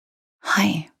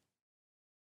Hi,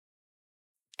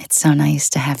 it's so nice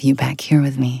to have you back here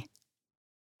with me.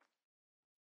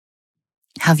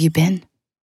 How have you been?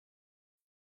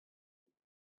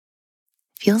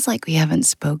 Feels like we haven't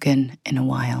spoken in a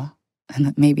while, and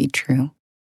that may be true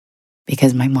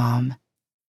because my mom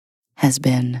has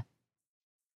been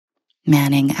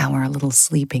manning our little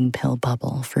sleeping pill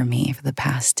bubble for me for the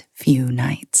past few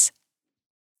nights,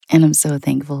 and I'm so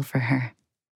thankful for her.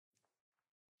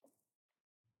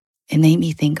 It made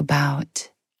me think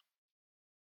about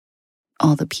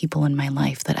all the people in my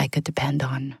life that I could depend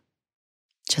on,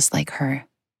 just like her.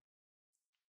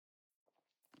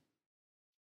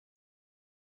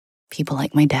 People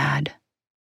like my dad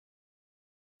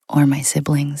or my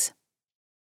siblings.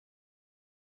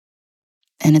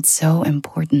 And it's so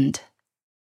important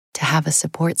to have a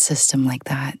support system like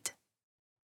that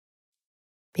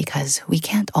because we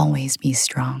can't always be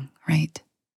strong, right?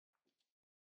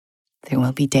 There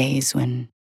will be days when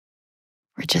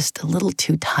we're just a little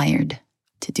too tired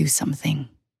to do something,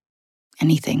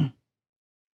 anything.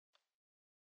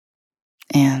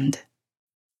 And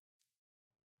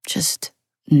just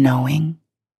knowing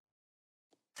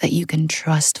that you can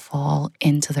trust fall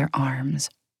into their arms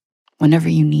whenever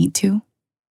you need to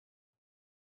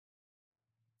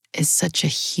is such a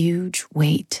huge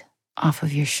weight off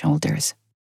of your shoulders.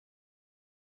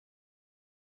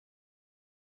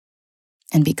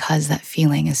 And because that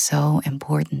feeling is so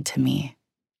important to me,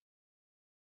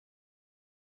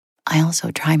 I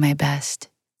also try my best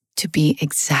to be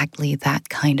exactly that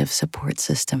kind of support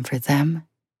system for them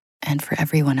and for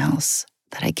everyone else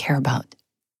that I care about.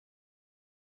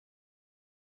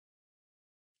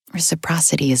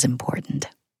 Reciprocity is important.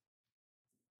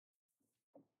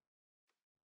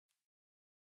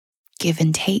 Give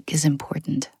and take is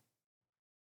important.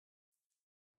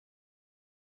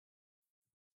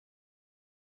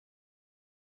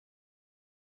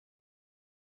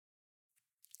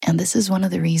 And this is one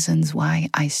of the reasons why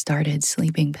I started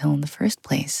Sleeping Pill in the first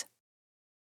place.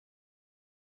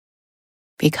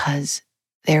 Because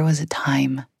there was a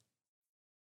time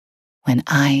when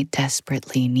I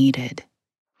desperately needed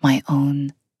my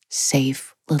own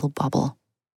safe little bubble.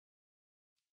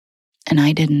 And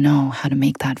I didn't know how to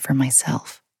make that for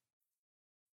myself.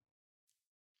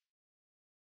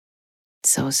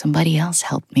 So somebody else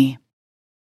helped me.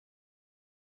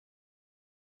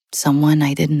 Someone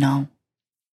I didn't know.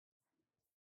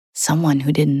 Someone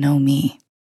who didn't know me.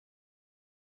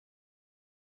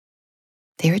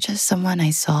 They were just someone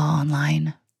I saw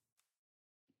online,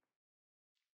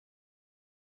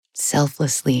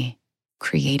 selflessly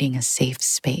creating a safe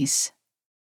space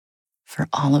for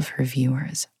all of her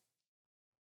viewers.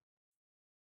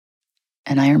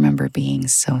 And I remember being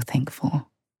so thankful.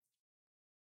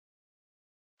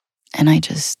 And I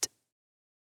just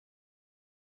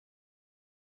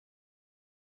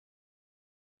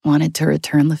wanted to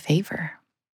return the favor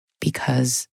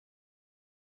because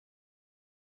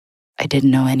I didn't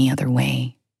know any other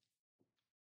way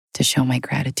to show my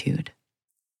gratitude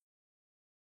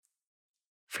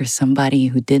for somebody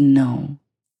who didn't know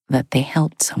that they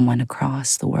helped someone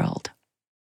across the world.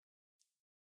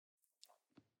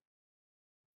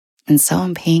 And so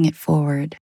I'm paying it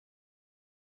forward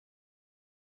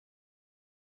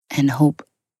and hope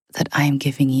that I am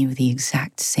giving you the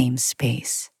exact same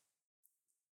space,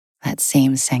 that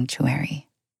same sanctuary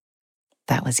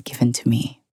that was given to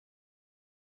me.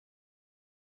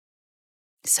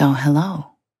 So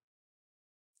hello.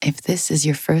 If this is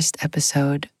your first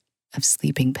episode of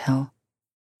Sleeping Pill,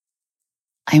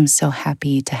 I am so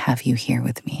happy to have you here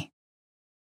with me.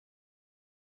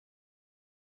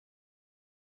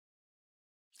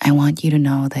 I want you to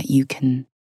know that you can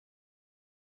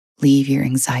leave your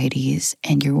anxieties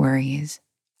and your worries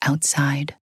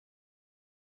outside.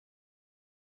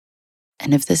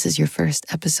 And if this is your first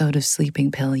episode of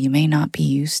Sleeping Pill, you may not be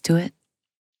used to it,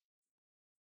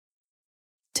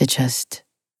 to just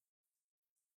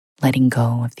letting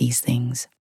go of these things.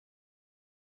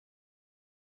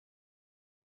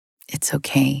 It's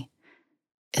okay.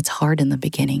 It's hard in the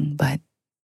beginning, but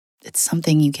it's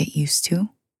something you get used to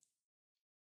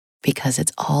because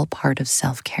it's all part of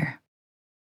self-care.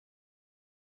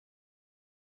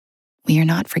 We are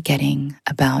not forgetting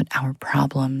about our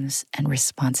problems and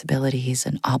responsibilities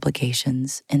and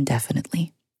obligations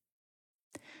indefinitely.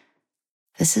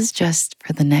 This is just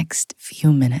for the next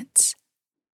few minutes,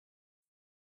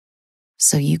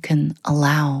 so you can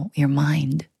allow your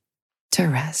mind to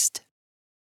rest.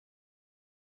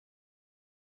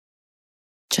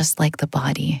 Just like the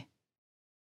body,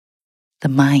 the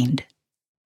mind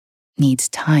needs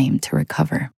time to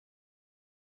recover.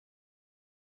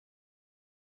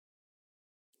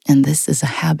 And this is a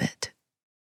habit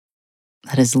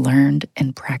that is learned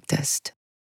and practiced.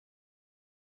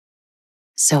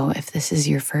 So if this is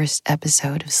your first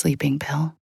episode of Sleeping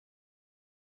Pill,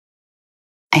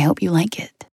 I hope you like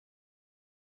it.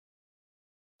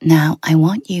 Now, I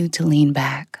want you to lean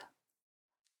back,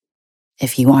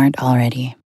 if you aren't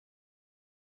already,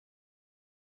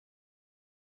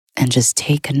 and just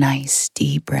take a nice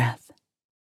deep breath.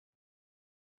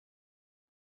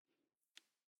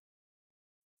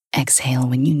 Exhale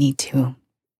when you need to.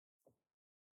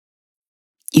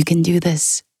 You can do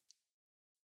this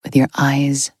with your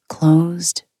eyes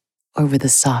closed or with a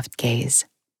soft gaze.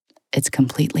 It's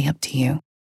completely up to you.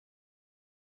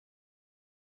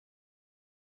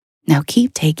 Now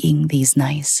keep taking these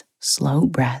nice, slow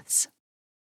breaths.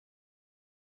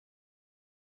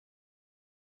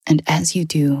 And as you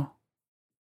do,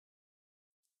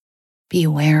 be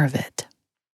aware of it.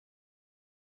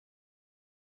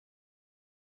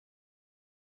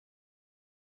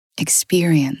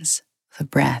 Experience the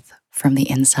breath from the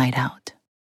inside out.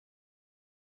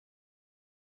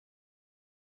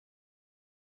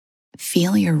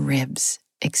 Feel your ribs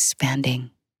expanding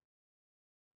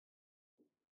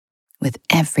with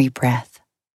every breath.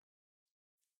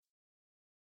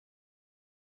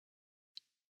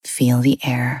 Feel the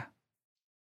air.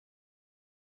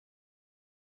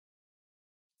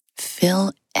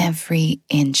 Fill every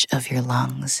inch of your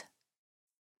lungs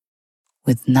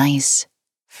with nice,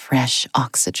 fresh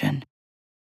oxygen.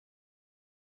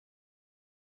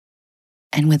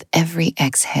 And with every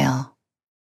exhale,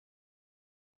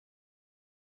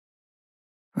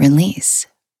 release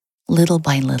little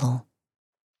by little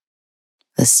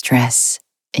the stress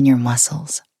in your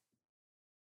muscles,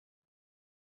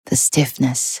 the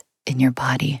stiffness in your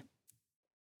body,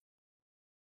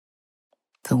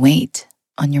 the weight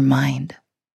on your mind.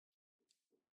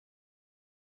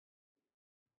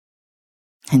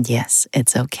 And yes,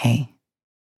 it's okay.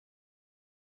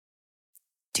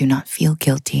 Do not feel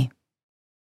guilty.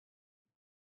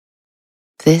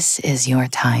 This is your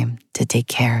time to take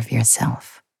care of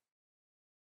yourself.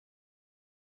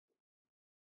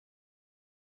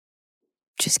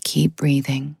 Just keep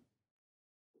breathing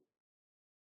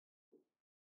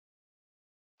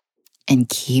and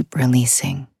keep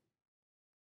releasing.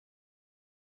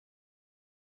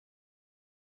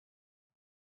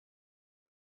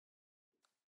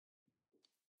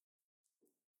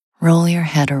 Roll your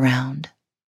head around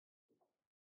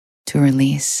to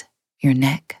release your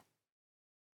neck.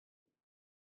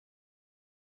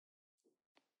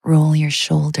 Roll your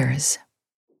shoulders.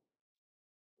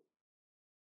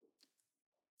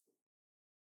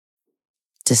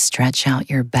 To stretch out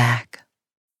your back.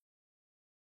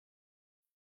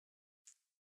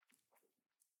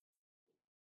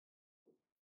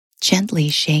 Gently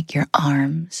shake your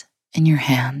arms and your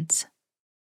hands.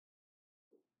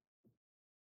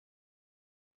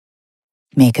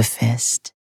 Make a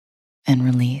fist and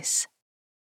release.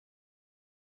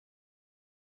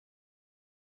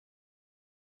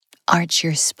 Arch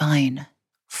your spine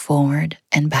forward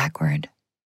and backward,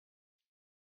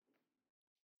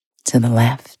 to the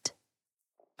left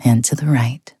and to the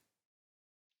right.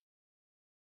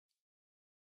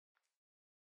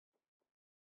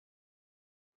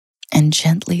 And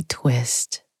gently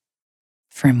twist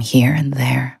from here and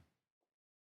there.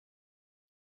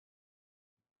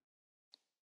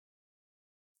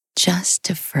 Just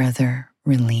to further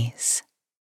release.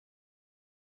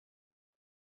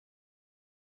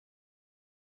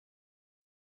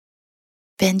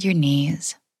 Bend your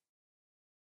knees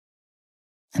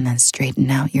and then straighten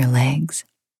out your legs.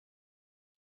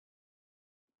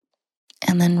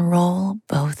 And then roll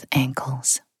both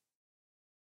ankles.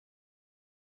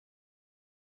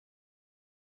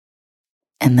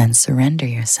 And then surrender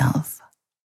yourself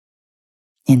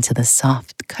into the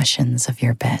soft cushions of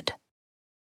your bed.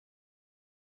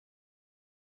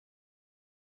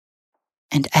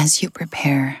 And as you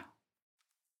prepare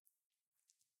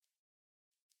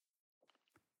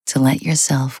to let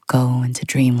yourself go into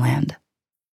dreamland,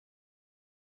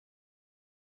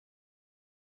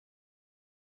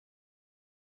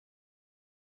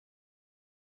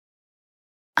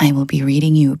 I will be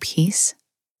reading you a piece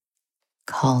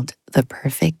called The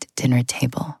Perfect Dinner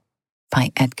Table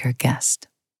by Edgar Guest.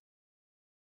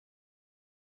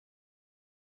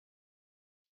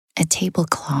 A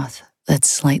tablecloth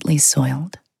that's slightly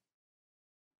soiled,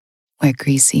 where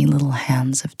greasy little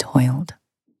hands have toiled.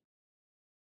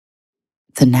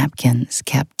 The napkins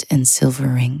kept in silver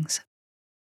rings,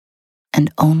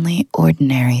 and only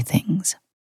ordinary things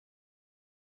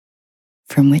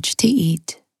from which to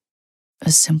eat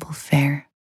a simple fare.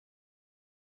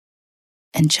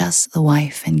 and just the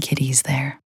wife and kiddies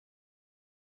there.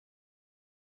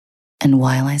 And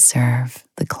while I serve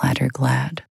the clatter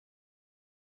glad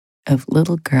of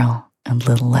little girl and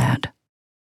little lad,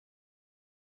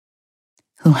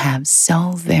 who have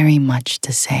so very much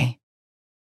to say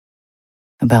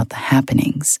about the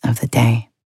happenings of the day.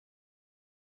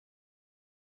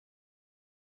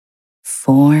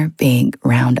 4 big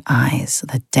round eyes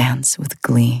that dance with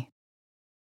glee,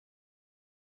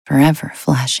 forever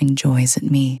flashing joys at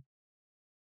me.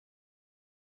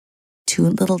 2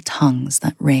 little tongues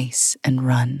that race and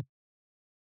run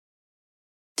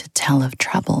to tell of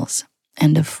troubles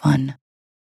and of fun.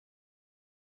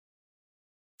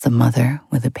 The mother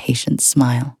with a patient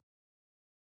smile,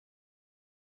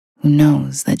 who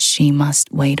knows that she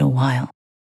must wait a while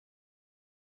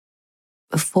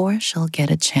before she'll get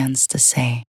a chance to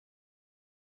say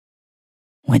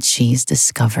what she's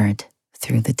discovered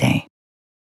through the day.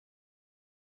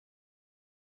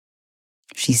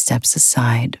 She steps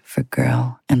aside for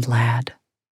girl and lad,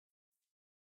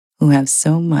 who have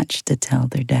so much to tell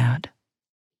their dad.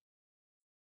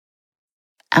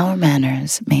 Our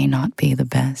manners may not be the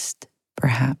best,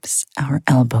 perhaps our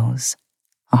elbows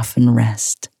often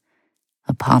rest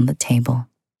upon the table,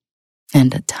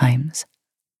 and at times,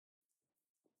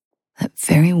 that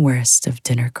very worst of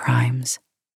dinner crimes,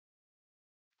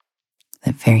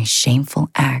 that very shameful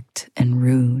act and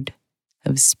rude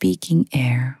of speaking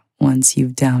air once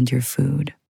you've downed your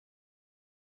food,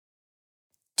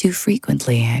 too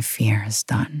frequently I fear is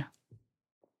done,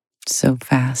 so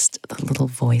fast the little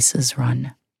voices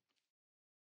run.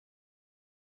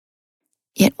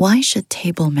 Yet why should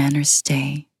table manners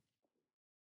stay?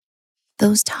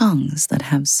 Those tongues that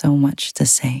have so much to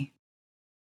say.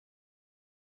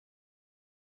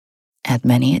 At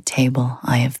many a table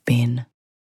I have been,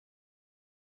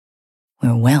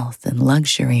 where wealth and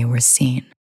luxury were seen,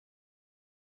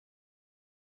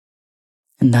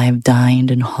 and I have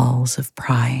dined in halls of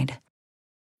pride,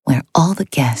 where all the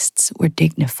guests were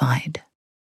dignified.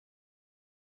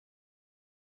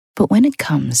 But when it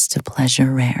comes to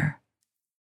pleasure rare,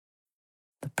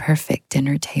 the perfect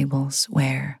dinner tables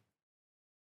where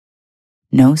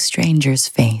no stranger's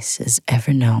face is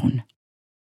ever known,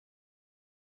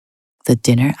 the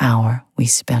dinner hour we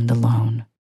spend alone,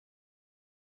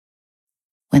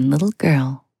 when little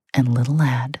girl and little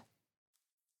lad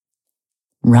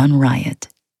run riot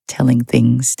telling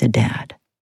things to dad.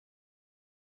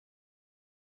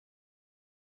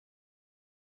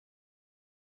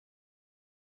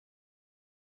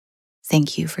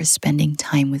 Thank you for spending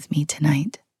time with me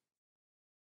tonight.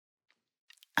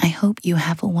 I hope you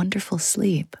have a wonderful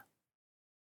sleep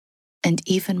and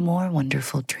even more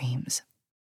wonderful dreams.